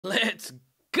Let's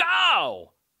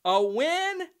go! A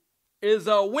win is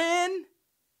a win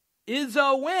is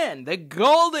a win. The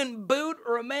Golden Boot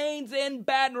remains in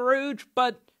Baton Rouge,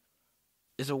 but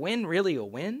is a win really a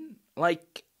win?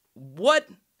 Like, what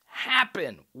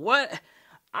happened?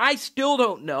 I still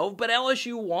don't know, but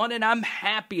LSU won, and I'm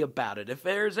happy about it. If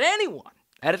there's anyone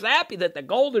that is happy that the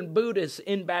Golden Boot is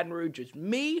in Baton Rouge, it's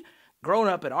me. Growing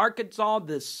up in Arkansas,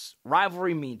 this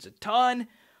rivalry means a ton,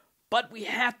 but we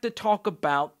have to talk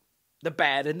about the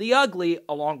bad and the ugly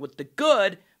along with the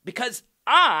good, because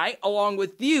I, along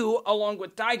with you, along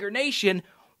with Tiger Nation,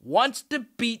 wants to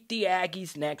beat the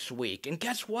Aggies next week. And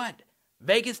guess what?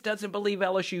 Vegas doesn't believe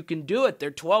LSU can do it.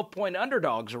 They're 12-point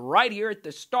underdogs right here at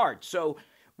the start. So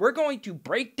we're going to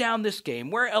break down this game,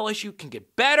 where LSU can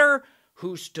get better,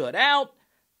 who stood out.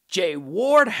 Jay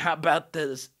Ward, how about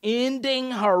this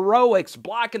ending heroics,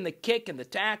 blocking the kick and the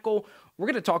tackle? We're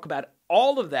going to talk about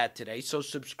all of that today, so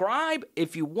subscribe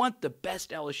if you want the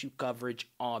best LSU coverage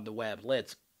on the web.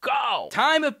 Let's go!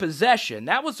 Time of possession,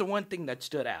 that was the one thing that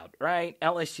stood out, right?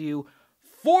 LSU,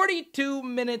 42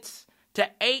 minutes to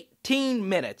 18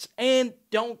 minutes, and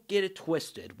don't get it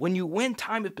twisted. When you win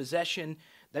time of possession,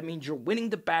 that means you're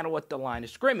winning the battle at the line of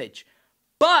scrimmage.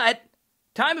 But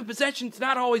time of possession is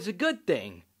not always a good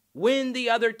thing when the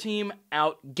other team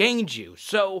outgains you.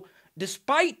 So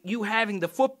despite you having the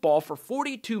football for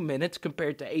 42 minutes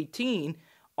compared to 18,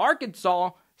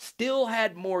 Arkansas still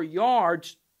had more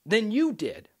yards than you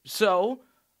did. So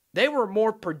they were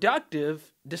more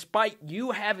productive despite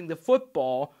you having the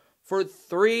football for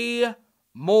 3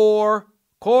 more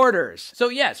quarters. So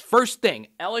yes, first thing,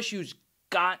 LSU's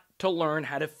got to learn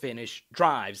how to finish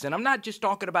drives. And I'm not just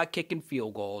talking about kicking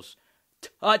field goals.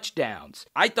 Touchdowns.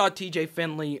 I thought TJ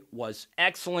Finley was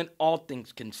excellent, all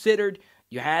things considered.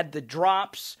 You had the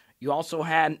drops. You also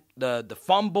had the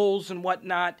fumbles and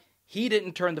whatnot. He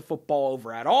didn't turn the football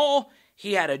over at all.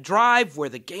 He had a drive where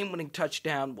the game-winning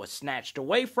touchdown was snatched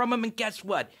away from him. And guess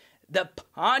what? The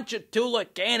Ponchatoula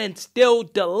Cannon still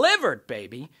delivered,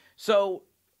 baby. So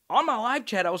on my live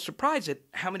chat, I was surprised at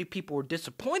how many people were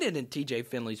disappointed in TJ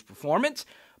Finley's performance.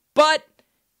 But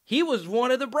he was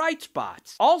one of the bright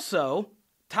spots. Also,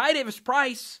 Ty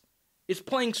Davis-Price is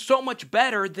playing so much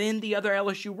better than the other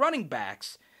LSU running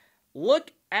backs.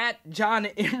 Look at John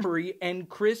Emery and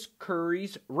Chris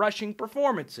Curry's rushing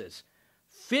performances.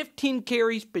 15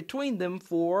 carries between them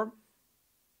for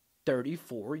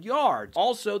 34 yards.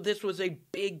 Also, this was a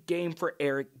big game for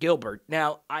Eric Gilbert.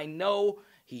 Now, I know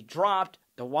he dropped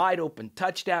the wide open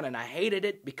touchdown, and I hated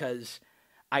it because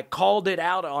I called it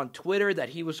out on Twitter that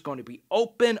he was going to be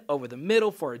open over the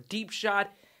middle for a deep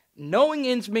shot. Knowing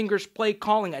Insminger's play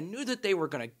calling, I knew that they were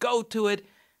going to go to it,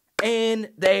 and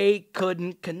they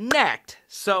couldn't connect.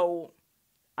 So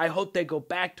I hope they go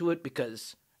back to it,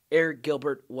 because Eric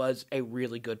Gilbert was a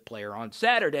really good player on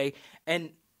Saturday, and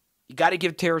you got to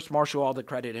give Terrace Marshall all the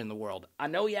credit in the world. I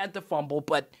know he had the fumble,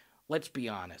 but let's be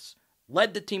honest.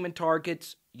 Led the team in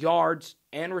targets, yards,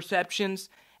 and receptions,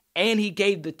 and he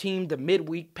gave the team the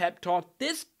midweek pep talk.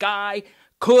 This guy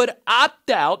could opt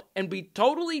out and be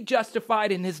totally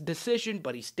justified in his decision,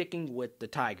 but he's sticking with the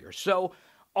Tigers. So,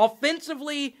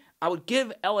 offensively, I would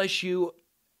give LSU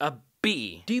a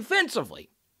B. Defensively,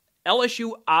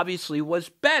 LSU obviously was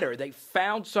better. They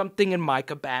found something in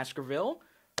Micah Baskerville.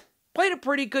 Played a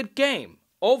pretty good game.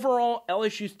 Overall,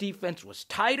 LSU's defense was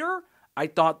tighter. I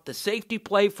thought the safety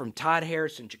play from Todd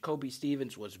Harris and Jacoby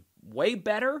Stevens was way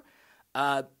better.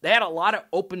 They had a lot of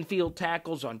open field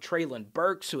tackles on Traylon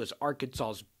Burks, who is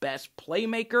Arkansas's best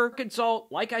playmaker. Arkansas,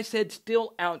 like I said,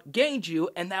 still outgained you,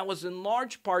 and that was in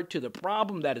large part to the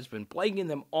problem that has been plaguing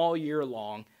them all year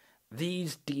long,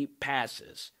 these deep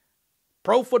passes.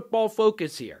 Pro Football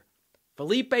Focus here.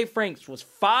 Felipe Franks was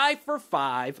 5 for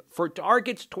 5 for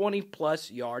targets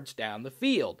 20-plus yards down the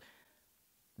field.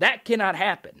 That cannot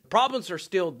happen. Problems are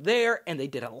still there, and they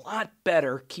did a lot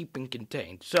better keeping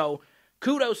contained. So,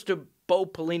 kudos to Bo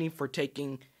Pelini for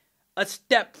taking a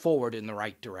step forward in the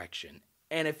right direction.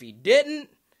 And if he didn't,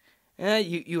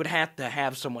 you would have to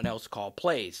have someone else call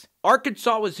plays.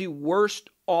 Arkansas was the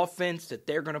worst offense that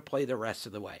they're going to play the rest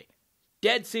of the way.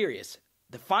 Dead serious.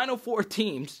 The final 4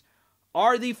 teams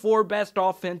are the 4 best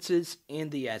offenses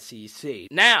in the SEC.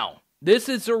 Now, this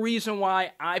is the reason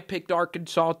why I picked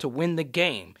Arkansas to win the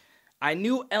game. I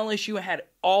knew LSU had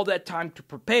all that time to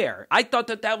prepare. I thought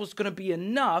that was going to be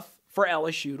enough for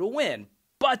LSU to win.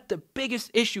 But the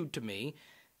biggest issue to me,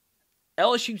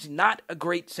 LSU's not a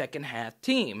great second half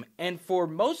team. And for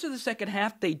most of the second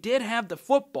half, they did have the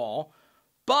football,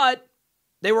 but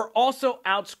they were also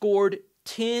outscored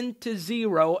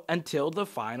 10-0 until the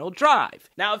final drive.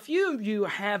 Now, a few of you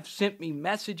have sent me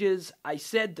messages. I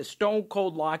said the stone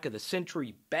cold lock of the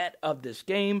century bet of this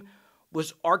game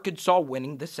was Arkansas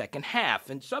winning the second half.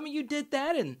 And some of you did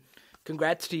that, and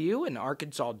congrats to you, and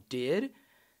Arkansas did.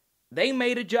 They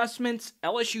made adjustments.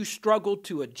 LSU struggled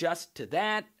to adjust to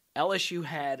that. LSU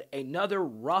had another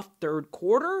rough third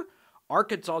quarter.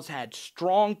 Arkansas's had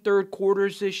strong third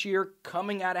quarters this year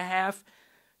coming out of half.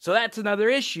 So that's another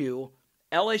issue.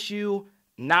 LSU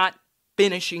not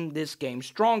finishing this game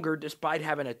stronger despite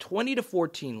having a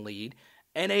 20-14 lead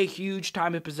and a huge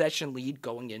time of possession lead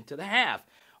going into the half.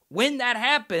 When that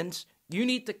happens, you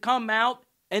need to come out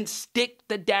and stick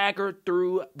the dagger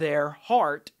through their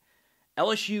heart.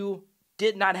 LSU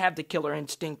did not have the killer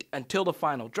instinct until the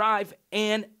final drive,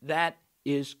 and that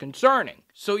is concerning.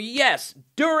 So yes,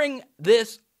 during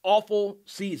this awful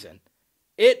season,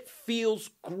 it feels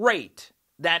great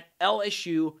that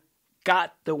LSU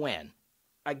got the win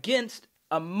against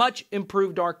a much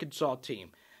improved Arkansas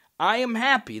team. I am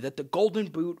happy that the Golden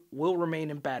Boot will remain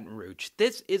in Baton Rouge.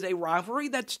 This is a rivalry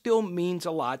that still means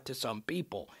a lot to some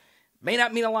people. May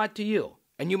not mean a lot to you,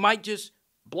 and you might just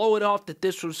blow it off that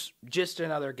this was just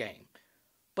another game.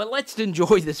 But let's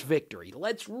enjoy this victory.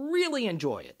 Let's really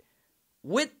enjoy it.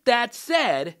 With that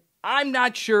said, I'm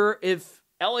not sure if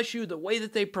LSU, the way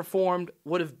that they performed,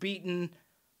 would have beaten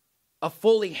a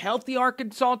fully healthy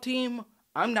Arkansas team.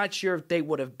 I'm not sure if they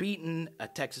would have beaten a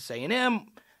Texas A&M.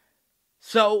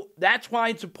 So that's why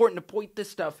it's important to point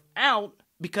this stuff out,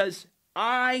 because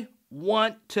I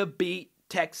want to beat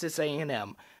Texas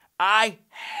A&M. I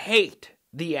hate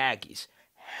the Aggies.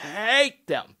 Hate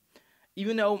them.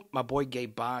 Even though my boy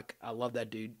Gabe Bach, I love that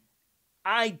dude,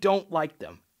 I don't like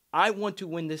them. I want to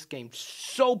win this game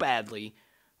so badly,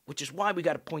 which is why we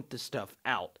got to point this stuff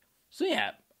out. So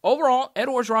yeah, overall, Ed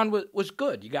Orgeron was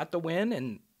good. You got the win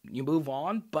and you move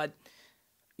on, but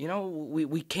you know,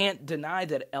 we can't deny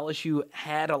that LSU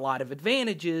had a lot of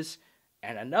advantages,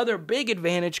 and another big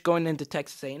advantage going into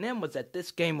Texas A&M was that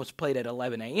this game was played at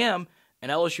 11 a.m.,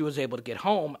 and LSU was able to get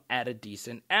home at a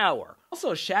decent hour.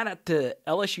 Also, shout out to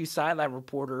LSU sideline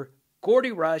reporter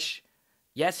Gordy Rush.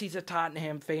 Yes, he's a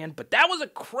Tottenham fan, but that was a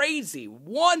crazy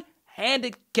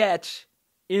one-handed catch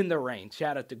in the rain.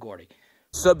 Shout out to Gordy.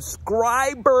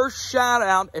 Subscriber shout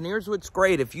out, and here's what's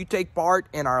great. If you take part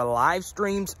in our live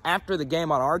streams after the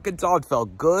game on Arkansas, it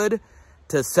felt good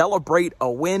to celebrate a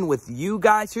win with you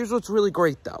guys. Here's what's really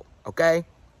great, though, okay?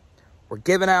 We're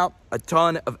giving out a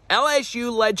ton of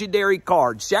LSU legendary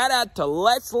cards. Shout out to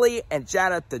Leslie and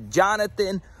shout out to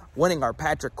Jonathan winning our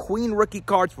Patrick Queen rookie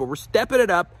cards, but we're stepping it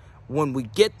up. When we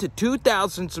get to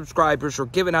 2,000 subscribers, we're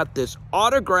giving out this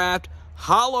autographed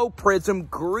Hollow Prism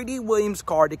Greedy Williams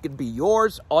card. It can be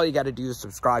yours. All you got to do is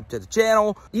subscribe to the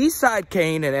channel. Eastside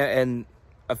Kane and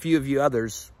a few of you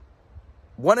others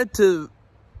wanted to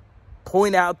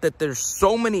point out that there's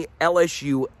so many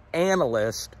LSU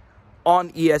analysts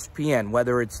on ESPN,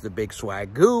 whether it's the Big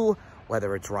Swagoo,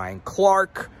 whether it's Ryan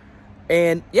Clark.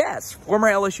 And yes, former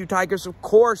LSU Tigers, of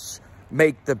course,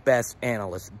 make the best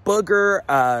analysts.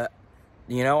 Booger,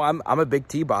 you know, I'm a big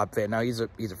T-Bob fan. Now, he's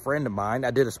a friend of mine.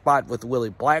 I did a spot with Willie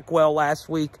Blackwell last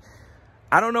week.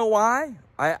 I don't know why.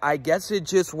 I guess it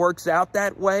just works out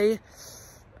that way.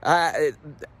 I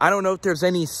don't know if there's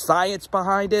any science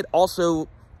behind it. Also,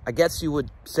 I guess you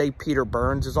would say Peter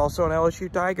Burns is also an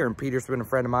LSU Tiger, and Peter's been a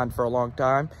friend of mine for a long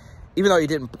time. Even though he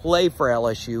didn't play for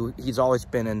LSU, he's always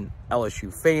been an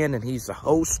LSU fan, and he's the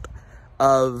host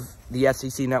of the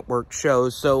SEC Network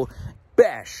shows. So,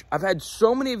 Besh, I've had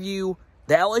so many of you,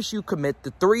 the LSU commit,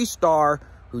 the 3-star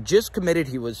who just committed.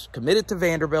 He was committed to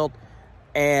Vanderbilt,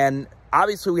 and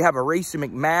obviously we have a Racy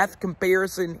McMath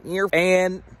comparison here,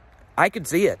 and I could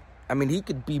see it. I mean, he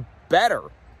could be better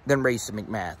than Racy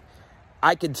McMath.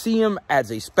 I could see him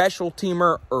as a special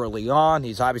teamer early on.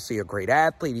 He's obviously a great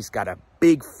athlete. He's got a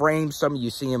big frame. Some of you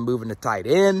see him moving to tight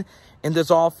end in this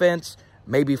offense,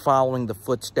 maybe following the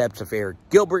footsteps of Eric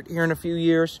Gilbert here in a few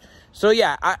years. So,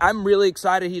 yeah, I'm really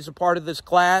excited he's a part of this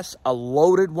class, a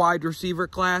loaded wide receiver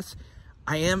class.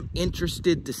 I am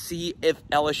interested to see if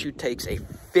LSU takes a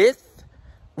 5th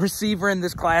receiver in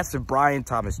this class if Brian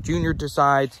Thomas Jr.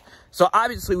 decides. So,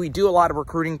 obviously, we do a lot of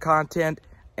recruiting content,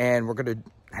 and we're going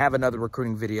to have another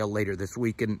recruiting video later this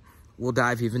week, and we'll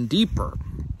dive even deeper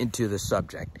into the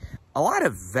subject. A lot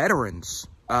of veterans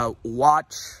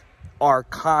watch our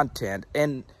content,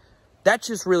 and that's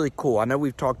just really cool. I know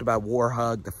we've talked about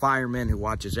Warhug, the fireman who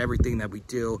watches everything that we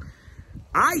do.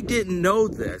 I didn't know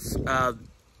this,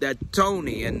 that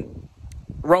Tony and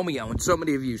Romeo and so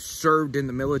many of you served in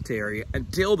the military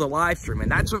until the live stream, and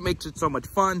that's what makes it so much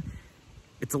fun.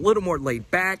 It's a little more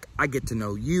laid back. I get to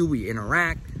know you. We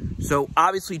interact. So,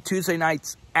 obviously, Tuesday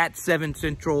nights at 7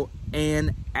 Central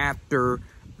and after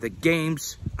the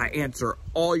games, I answer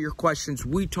all your questions.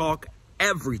 We talk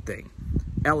everything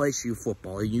LSU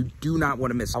football. You do not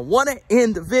want to miss it. I want to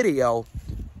end the video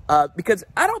because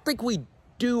I don't think we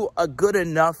do a good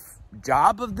enough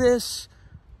job of this,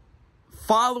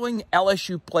 following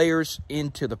LSU players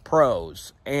into the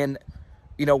pros. And,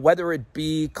 you know, whether it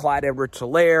be Clyde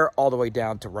Edwards-Helaire all the way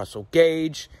down to Russell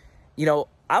Gage, you know,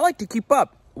 I like to keep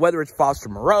up, whether it's Foster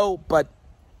Moreau, but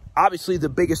obviously the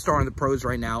biggest star in the pros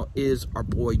right now is our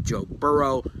boy Joe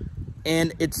Burrow.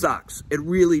 And it sucks. It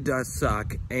really does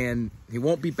suck. And he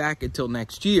won't be back until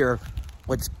next year.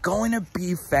 What's going to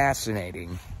be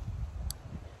fascinating,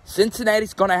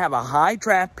 Cincinnati's going to have a high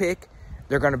draft pick.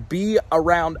 They're going to be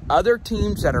around other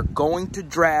teams that are going to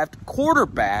draft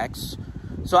quarterbacks.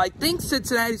 So I think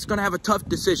Cincinnati's going to have a tough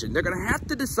decision. They're going to have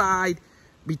to decide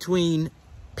between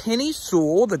Penei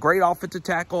Sewell, the great offensive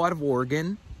tackle out of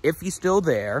Oregon, if he's still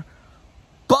there,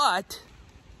 but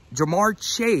Jamar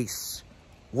Chase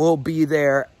will be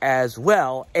there as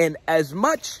well. And as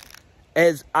much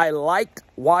as I liked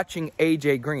watching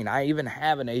A.J. Green, I even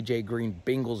have an A.J. Green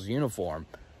Bengals uniform,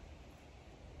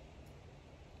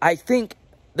 I think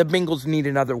the Bengals need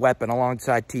another weapon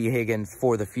alongside T. Higgins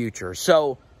for the future.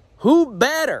 So, who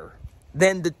better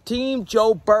than the team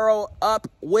Joe Burrow up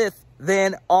with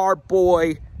than our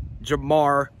boy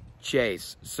Jamar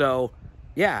Chase? So,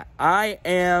 yeah, I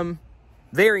am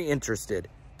very interested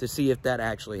to see if that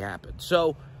actually happens.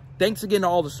 So, thanks again to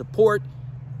all the support.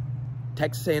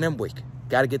 Texas A&M week.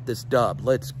 Got to get this dub.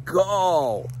 Let's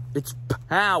go. It's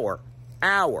power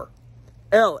hour.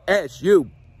 LSU.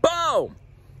 Boom.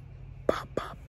 Bop, bop.